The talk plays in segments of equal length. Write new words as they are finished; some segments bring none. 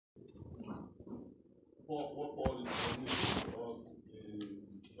what Paul is communicating to us in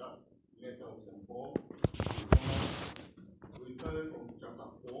that letter of St. Paul. We started from chapter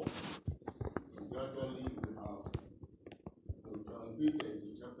 4. Gradually, we have transited to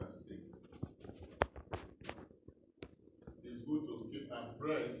chapter 6. It's good to keep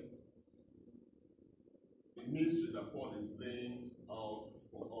abreast the mystery that Paul is laying out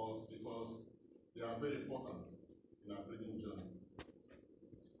for us because they are very important in our reading journey.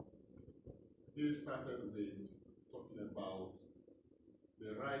 He started with talking about the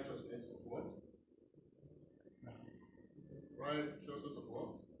righteousness of what? Righteousness of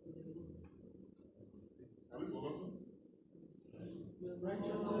what? Have we forgotten? The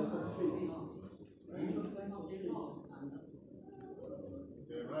righteousness of faith. Righteousness of faith.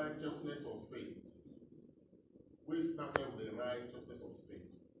 The righteousness of faith. We started with the righteousness of faith.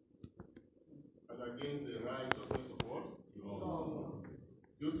 As against the righteousness of what? Law.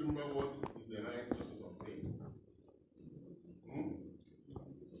 Just remember what is the righteousness of faith.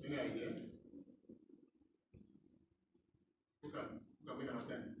 Any idea? Who can make an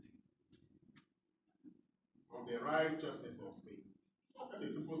attempt? From the righteousness of faith. That's a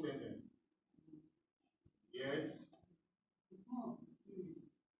simple sentence. Yes?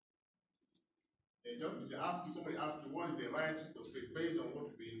 And just if they ask you, somebody asks you, what is the righteousness of faith based on what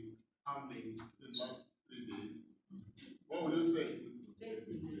we've been handling in the last 3 days? What would you say?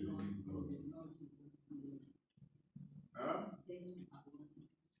 Huh?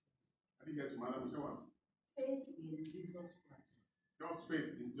 I didn't get to Madam Michelle. Faith in Jesus Christ. Just faith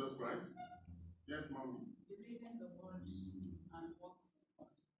in Jesus Christ. Yes, mommy. Believing the word and works of God.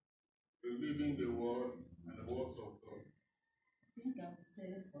 Believing the word and the works of God. I think I would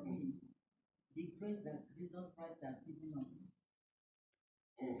say for me, the grace that Jesus Christ has given us.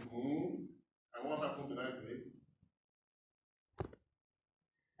 And what happened to that grace?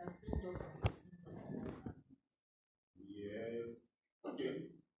 Yes. Okay.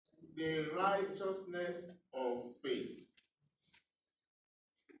 The righteousness of faith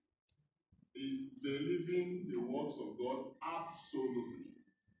is believing the works of God absolutely.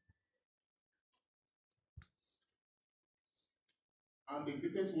 And the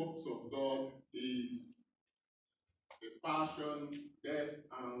greatest works of God is the passion, death,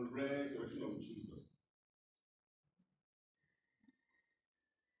 and resurrection of Jesus.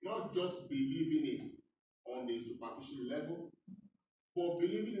 Not just believing it on the superficial level, but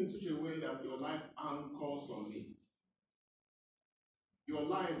believing in such a way that your life anchors on it. Your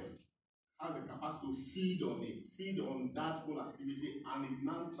life has the capacity to feed on it, feed on that whole activity, and it's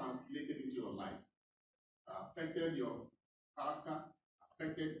now translated into your life. Affected your character,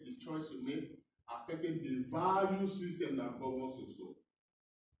 affected the choice you make, affected the value system that governs your soul.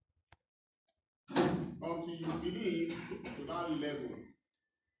 Until you believe to that level,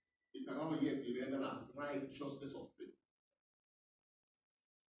 it cannot yet be rendered as righteousness of faith.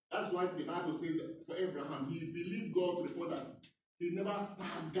 That's why the Bible says for Abraham, he believed God to report that he never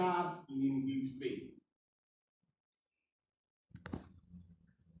staggered in his faith.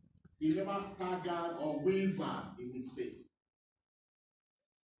 He never staggered or wavered in his faith.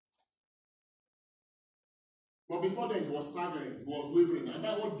 But before then, he was staggering, he was wavering, and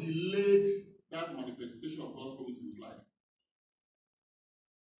that what delayed that manifestation of God's promise in his life.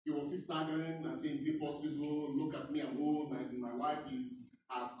 He was still staggering and saying, is it possible? Look at me, I'm old, my wife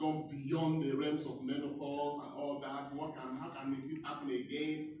has gone beyond the realms of menopause and all that. How can this happen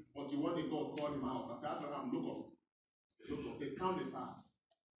again? But one day God called him out. I said, Abraham, look up. He looked up, said, count the stars.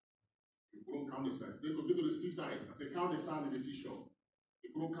 He couldn't count the stars. They could go to the seaside. I said, count the sand in the seashore. He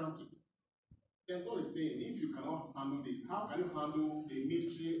couldn't count it. Then God is saying, if you cannot handle this, how can you handle the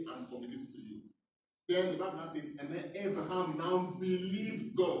mystery and communicate it to you? Then the Bible says, and then Abraham now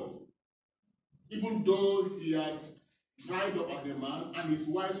believed God, even though he had dried up as a man and his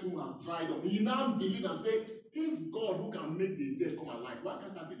wife soon have dried up. He now believed and said, if God who can make the dead come alive, why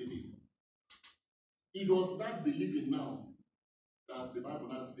can't I believe him? It was that believing now that the Bible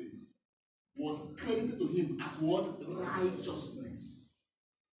now says was credited to him as what? Righteousness.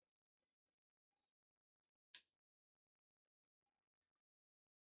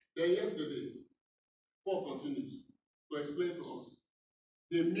 Then yesterday, Paul continues to explain to us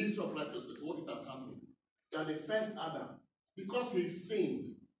the mystery of righteousness, what it has handled. That the first Adam, because he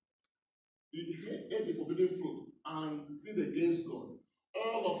sinned, he ate the forbidden fruit and sinned against God.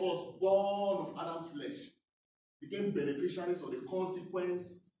 All of us born of Adam's flesh became beneficiaries of the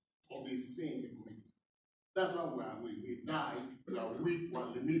consequence of the sin he committed. That's why we died, we are weak, we are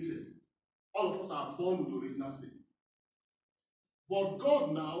limited. All of us are born with the original sin. But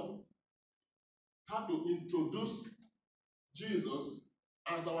God now had to introduce Jesus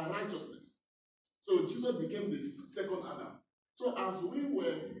as our righteousness. So Jesus became the second Adam. So as we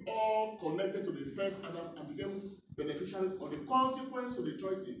were all connected to the first Adam and became beneficiaries of the consequence of the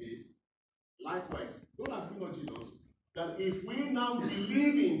choice he made, likewise, God has given us Jesus, that if we now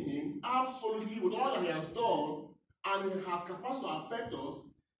believe in him absolutely with all that he has done, and he has capacity to affect us,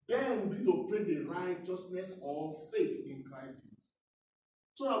 then we need to pray the righteousness of faith in Christ Jesus.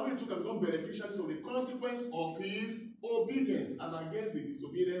 So that we too can become beneficiaries of the consequence of his obedience and against the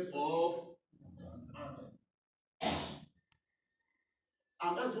disobedience of Adam.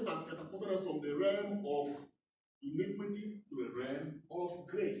 And that's what has catapulted us from the realm of iniquity to the realm of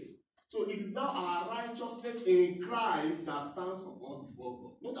grace. So it is now our righteousness in Christ that stands for God before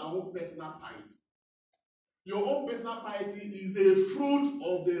God, not our own personal piety. Your own personal piety is a fruit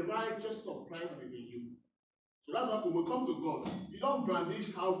of the righteousness of Christ that is in you. So that's why when we come to God, you don't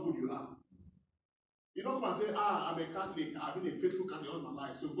brandish how good you are. You don't come and say, I'm a Catholic, I've been a faithful Catholic all my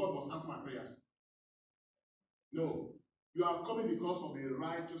life, so God must answer my prayers. No. You are coming because of the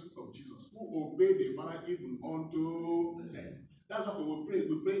righteousness of Jesus, who obeyed the Father even unto death. That's why when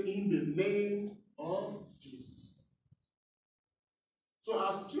we pray in the name of Jesus. So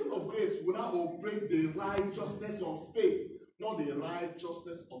as children of grace, we now operate the righteousness of faith, not the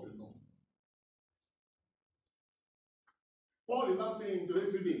righteousness of the law. Paul is now saying in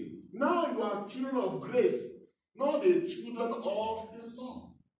today's reading, now you are children of grace, not the children of the law.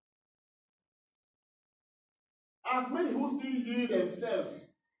 As many who still yield themselves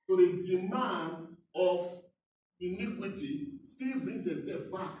to the demand of iniquity still bring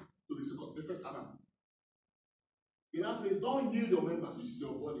themselves back to the first Adam. He now says, don't yield your members, which is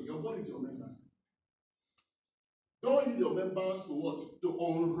your body. Your body is your members. Don't yield your members to what? To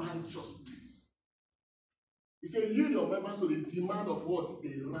unrighteousness. He said, yield your members to the demand of what?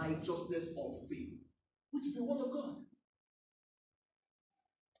 The righteousness of faith, which is the word of God.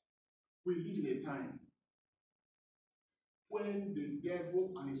 We live in a time when the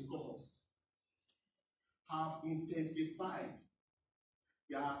devil and his cohorts have intensified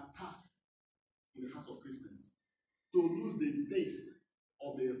their attack in the hearts of Christians to lose the taste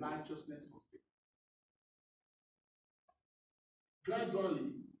of the righteousness of faith.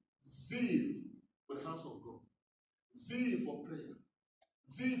 Gradually, zeal for the house of God, zeal for prayer,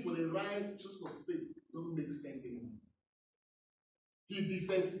 zeal for the righteousness of faith doesn't make sense anymore. He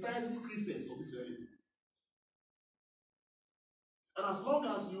desensitizes Christians of this reality. And as long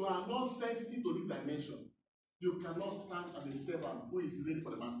as you are not sensitive to this dimension, you cannot stand as a servant who is ready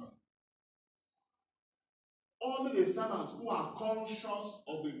for the master. Only the servants who are conscious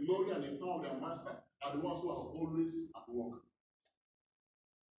of the glory and the power of their master are the ones who are always at work.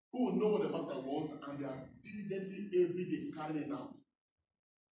 Who know what the master wants and they are diligently every day carrying it out.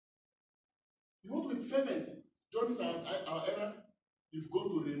 You want to be fervent during this our era, you've got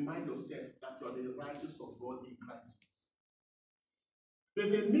to remind yourself that you are the righteousness of God in Christ.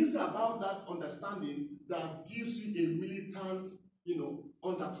 There's a mystery about that understanding that gives you a militant,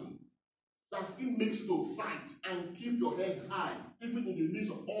 undertone. That still makes you to fight and keep your head high, even in the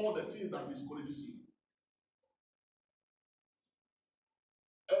midst of all the things that discourages you.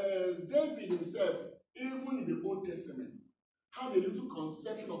 David himself, even in the Old Testament, had a little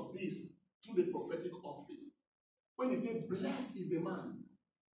conception of this through the prophetic office. When he said, blessed is the man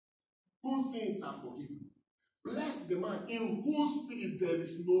whose sins are forgiven. Blessed the man in whose spirit there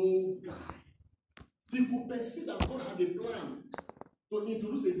is no guile. He could perceive that God had a plan to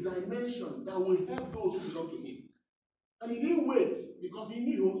introduce a dimension that will help those who belong to him. And he didn't wait because he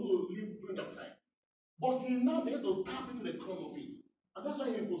knew he was going to live during that time. But he now began to tap into the crown of it. And that's why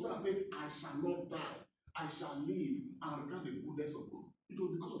he goes on and said, I shall not die. I shall live and regard the goodness of God. It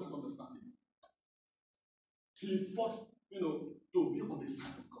was because of that understanding. He fought, to be on the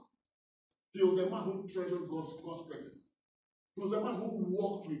side of God. He was a man who treasured God's presence. He was a man who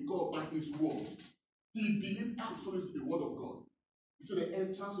walked with God by his word. He believed absolutely the word of God. He said the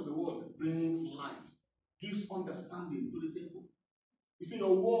entrance of the word brings light, gives understanding to the simple. He said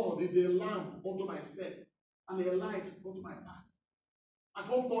your word is a lamp unto my step and a light unto my path. At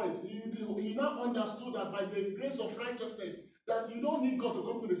one point, he now understood that by the grace of righteousness, that you don't need God to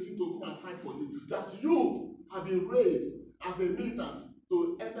come to the scene to come and fight for you. That you have been raised as a militant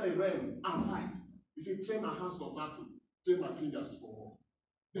to enter a realm and fight. He said, train my hands for battle, train my fingers for war.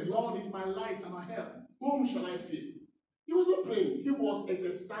 The Lord is my light and my help. Whom shall I fear? He wasn't praying. He was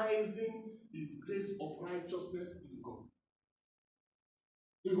exercising his grace of righteousness in God.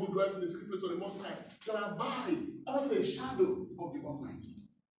 He who dwells in the secret place of the Most High shall abide under the shadow of the Almighty.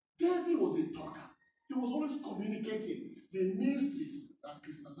 David was a talker. He was always communicating the mysteries that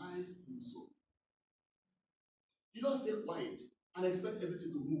crystallized in his soul. You don't stay quiet and expect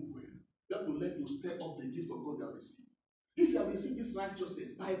everything to move well. You have to learn to stir up the gift of God you have received. If you have received this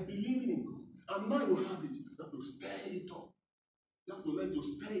righteousness by believing in God, and now you have it, you have to stir it up. You have to learn to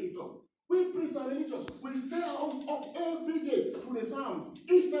stir it up. We priests and religious, we stir up every day through the Psalms.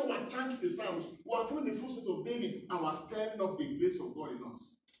 Each time we are chanting the Psalms, we are following the footsteps of David, and we are stirring up the grace of God in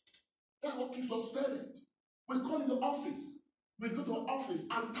us. That's what keeps us fervent. We call in the office. We go to our office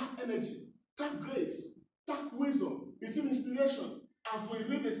and tap energy, tap grace, tap wisdom, receive inspiration. As we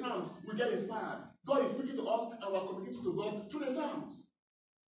read the Psalms, we get inspired. God is speaking to us, and we are communicating to God through the Psalms.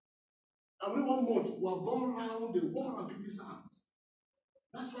 And in 1 month, we have gone around the 150 Psalms.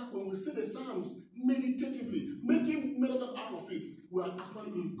 That's why when we see the Psalms meditatively, making medicine out of it, we are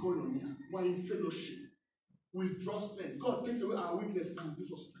actually in koinonia. We are in fellowship. We draw strength. God takes away our weakness and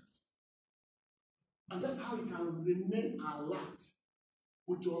gives us strength. And that's how you can remain alert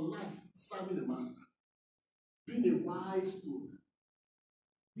with your life serving the Master. Being a wise steward.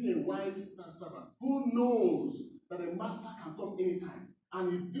 Being a wise servant who knows that the Master can come anytime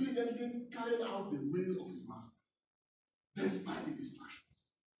and is diligently carrying out the will of his Master. Despite the distractions,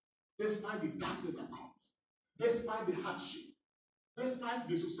 despite the darkness that comes, despite the hardship, despite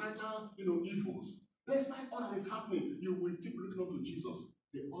the societal evils, despite all that is happening, you will keep looking up to Jesus,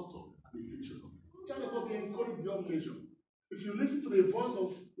 the author and the finisher of it. Child of God, be encouraged beyond measure. If you listen to the voice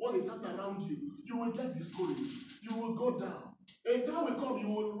of what is happening around you, you will get discouraged. You will go down. A time will come, you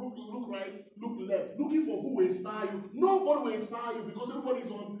will look right, look left, looking for who will inspire you. Nobody will inspire you because everybody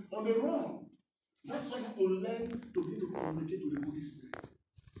is on the run. That's why you have to learn to be able to communicate with the Holy Spirit.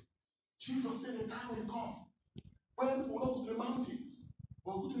 Jesus said a time will come when we will not go to the mountains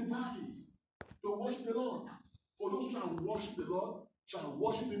or go to the valleys to worship the Lord. For those who shall worship the Lord shall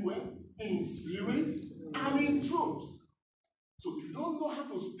worship him well, in spirit and in truth. So if you don't know how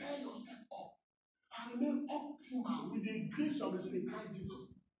to stir yourself up and remain optimal with the grace you have received in Christ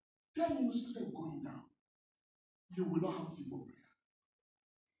Jesus, then you will see yourself going down. You will not have simple prayer.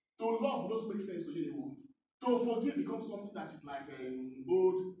 To love doesn't make sense to you anymore. To forgive becomes something that is like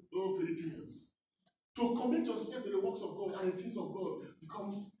old fairy tales. To commit yourself to the works of God and the things of God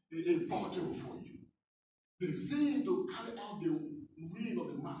becomes a burden for you. The zeal to carry out the will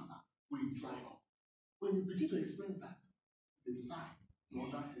of the Master will dry up. When you begin to experience that, the sign you're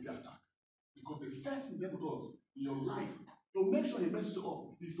under heavy attack. Because the first thing that does in your life to make sure he messes you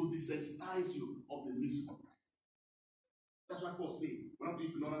up is to desensitize you of the mysteries of Christ. That's why Paul says, we're not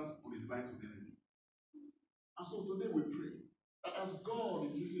ignorance of the device of the enemy. And so today we pray that as God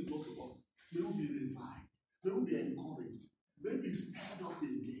is using God to us, may we be revived, may we be encouraged, may we be stirred up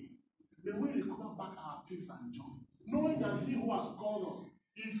again, may we recover back our peace and joy, knowing that he who has called us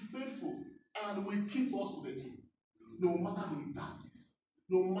is faithful and will keep us to the end. No matter the darkness,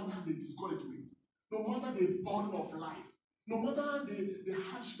 no matter the discouragement, no matter the burden of life, no matter the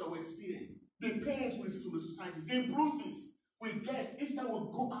hardship that we experience, the pains we receive from the society, the bruises we get, each time we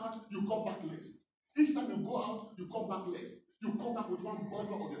go out, you come back less. Each time you go out, you come back less. You come back with one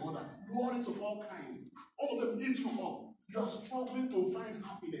burden or the other. Worries of all kinds. All of them eat you up. You are struggling to find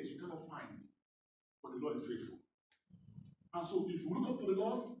happiness you cannot find. But the Lord is faithful. And so if we look up to the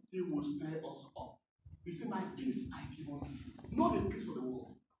Lord, he will stir us up. He said, my peace I give unto you. Not the peace of the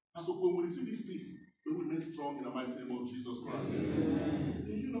world. And so when we receive this peace, we will remain strong in the mighty name of Jesus Christ. Amen.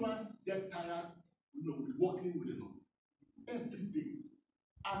 Do you never get tired with walking with the Lord? Every day.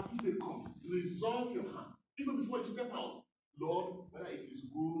 As each day comes, resolve your heart. Even before you step out, Lord, whether it is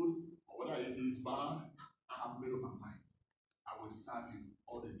good or whether it is bad, I have made up my mind. I will serve you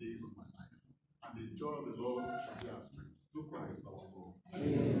all the days of my life. And the joy of the Lord shall be our strength. Through Christ our Lord.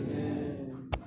 Amen.